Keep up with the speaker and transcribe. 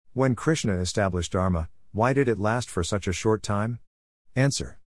When Krishna established Dharma, why did it last for such a short time?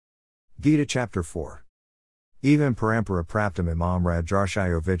 Answer. Gita chapter 4. Evam parampara praptam imam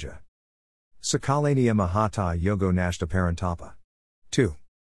rajarshayo vijja. Sakalaniya mahata yogo nashta parantapa. 2.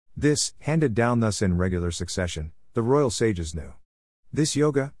 This, handed down thus in regular succession, the royal sages knew. This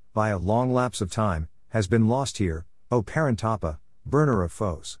yoga, by a long lapse of time, has been lost here, O Parantapa, burner of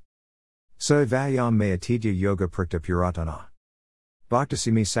foes. Saivayam mayatidya yoga prikta puratana.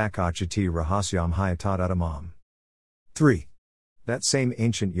 Bhaktasimi sakachati rahasyam hayatadadamam. 3. That same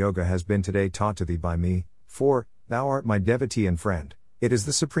ancient yoga has been today taught to thee by me, for, thou art my devotee and friend, it is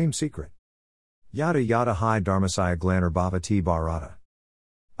the supreme secret. Yada yada hi dharmasaya glanar bhavati bharata.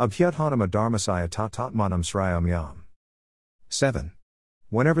 Abhyadhanama dharmasaya tatatmanam srayam yam. 7.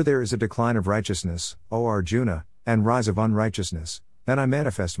 Whenever there is a decline of righteousness, O Arjuna, and rise of unrighteousness, then I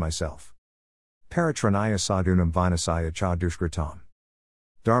manifest myself. Paratranaya sadhunam vinasaya cha dushkritam.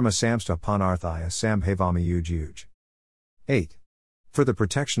 Dharma samsta panarthaya sambhavami yuj. 8. For the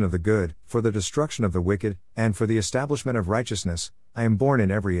protection of the good, for the destruction of the wicked, and for the establishment of righteousness, I am born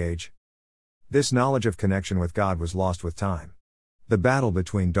in every age. This knowledge of connection with God was lost with time. The battle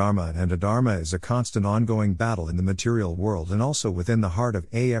between Dharma and Adharma is a constant ongoing battle in the material world and also within the heart of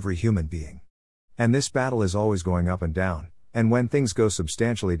every human being. And this battle is always going up and down, and when things go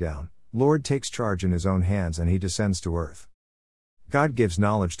substantially down, Lord takes charge in his own hands and he descends to earth. God gives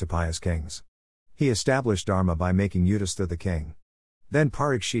knowledge to pious kings. He established Dharma by making Yudhishthira the king. Then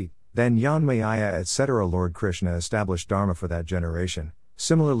Parikshit, then Yanmayaya etc. Lord Krishna established Dharma for that generation.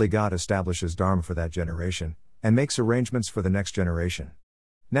 Similarly God establishes Dharma for that generation, and makes arrangements for the next generation.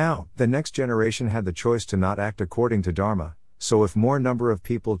 Now, the next generation had the choice to not act according to Dharma, so if more number of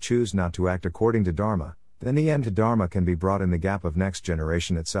people choose not to act according to Dharma, then the end to Dharma can be brought in the gap of next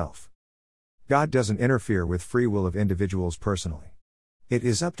generation itself. God doesn't interfere with free will of individuals personally. It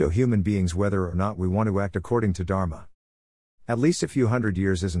is up to human beings whether or not we want to act according to Dharma. At least a few hundred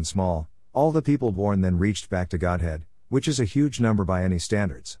years isn't small, all the people born then reached back to Godhead, which is a huge number by any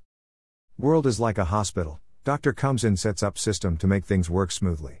standards. World is like a hospital. Doctor comes in, sets up system to make things work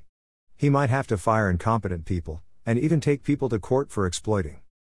smoothly. He might have to fire incompetent people, and even take people to court for exploiting.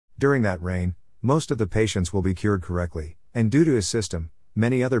 During that reign, most of the patients will be cured correctly, and due to his system,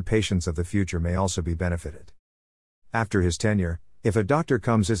 many other patients of the future may also be benefited. After his tenure, if a doctor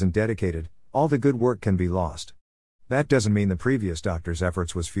comes isn't dedicated, all the good work can be lost. That doesn't mean the previous doctor's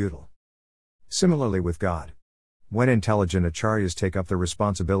efforts was futile. Similarly with God. When intelligent acharyas take up the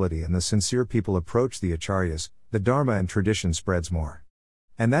responsibility and the sincere people approach the acharyas, the dharma and tradition spreads more.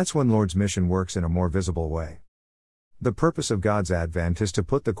 And that's when Lord's mission works in a more visible way. The purpose of God's advent is to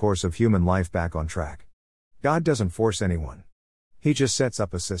put the course of human life back on track. God doesn't force anyone. He just sets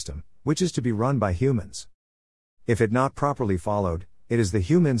up a system, which is to be run by humans. If it not properly followed, it is the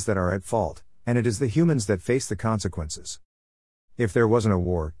humans that are at fault, and it is the humans that face the consequences. If there wasn't a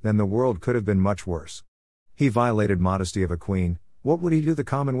war, then the world could have been much worse. He violated modesty of a queen, what would he do to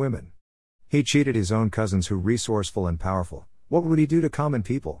common women? He cheated his own cousins who resourceful and powerful, what would he do to common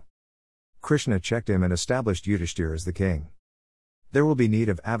people? Krishna checked him and established Yudhishthira as the king. There will be need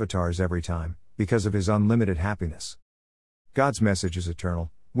of avatars every time, because of his unlimited happiness. God's message is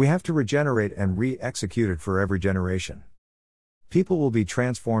eternal, we have to regenerate and re-execute it for every generation. People will be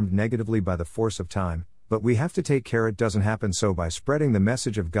transformed negatively by the force of time, but we have to take care it doesn't happen so by spreading the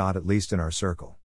message of God at least in our circle.